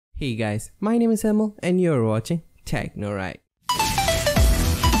Hey guys, my name is Emil and you're watching TechnoRight.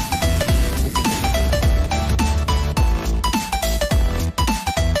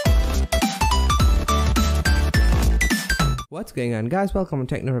 What's going on guys, welcome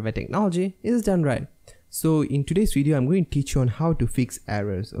to TechnoRight where technology is done right. So in today's video I'm going to teach you on how to fix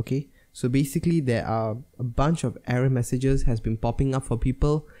errors, okay? So basically there are a bunch of error messages has been popping up for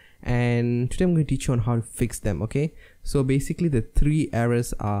people, and today I'm going to teach you on how to fix them, okay? So basically the three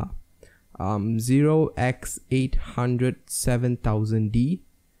errors are 0x8007000d,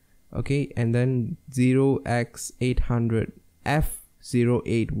 okay, and then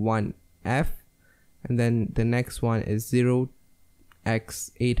 0x800f081f, and then the next one is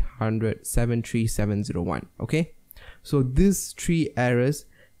 0x80073701, okay? So these three errors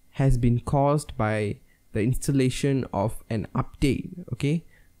has been caused by the installation of an update, okay,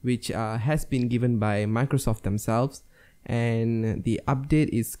 which has been given by Microsoft themselves, and the update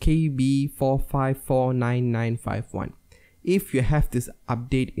is KB4549951. If you have this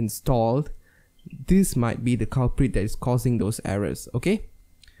update installed, this might be the culprit that is causing those errors, okay?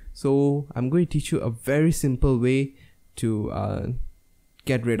 So I'm going to teach you a very simple way to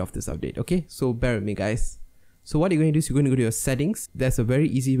get rid of this update, okay? So bear with me guys. So what you're going to do is you're going to go to your settings. There's a very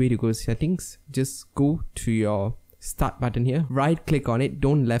easy way to go to settings. Just go to your start button here, right click on it,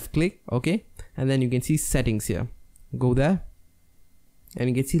 don't left click, okay? And then you can see settings here. Go there and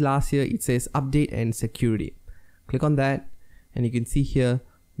you can see last here it says update and security. Click on that and you can see here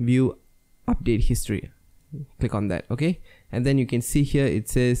view update history. Click on that, okay? And then you can see here it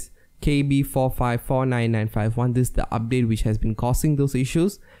says KB4549951. This is the update which has been causing those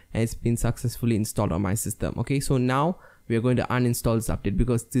issues and it's been successfully installed on my system, okay? So now we are going to uninstall this update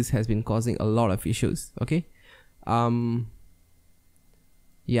because this has been causing a lot of issues, okay?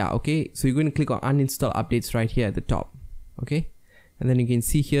 Yeah, okay, so you're going to click on uninstall updates right here at the top, okay? And then you can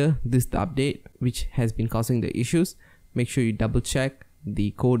see here this is the update which has been causing the issues. Make sure you double check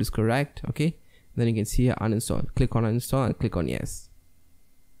the code is correct, okay? Then you can see here uninstall. Click on uninstall and click on yes,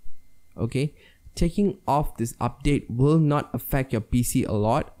 okay? Taking off this update will not affect your PC a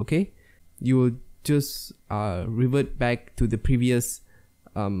lot, okay? You will just revert back to the previous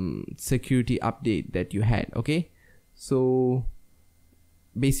security update that you had, okay? So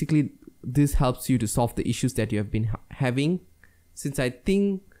basically this helps you to solve the issues that you have been having, since I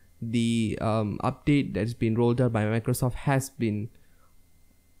think the update that's been rolled out by Microsoft has been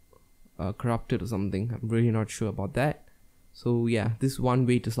corrupted or something. I'm really not sure about that. So yeah, this is one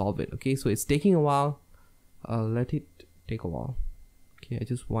way to solve it, okay? So it's taking a while. Let it take a while, okay? I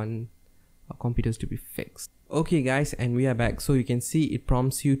just want our computers to be fixed. Okay guys, and we are back. So you can see it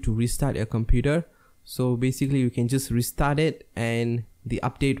prompts you to restart your computer. So basically you can just restart it and the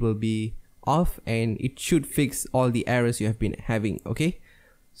update will be off and it should fix all the errors you have been having, okay?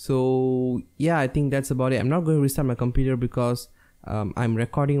 So yeah, I think that's about it. I'm not going to restart my computer because I'm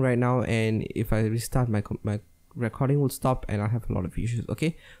recording right now, and if I restart my recording will stop and I'll have a lot of issues,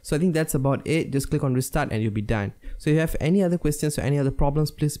 okay? So I think that's about it. Just click on restart and you'll be done. So if you have any other questions or any other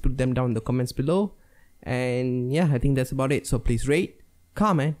problems, please put them down in the comments below. And yeah, I think that's about it. So please rate,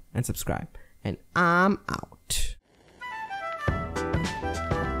 comment and subscribe, and I'm out.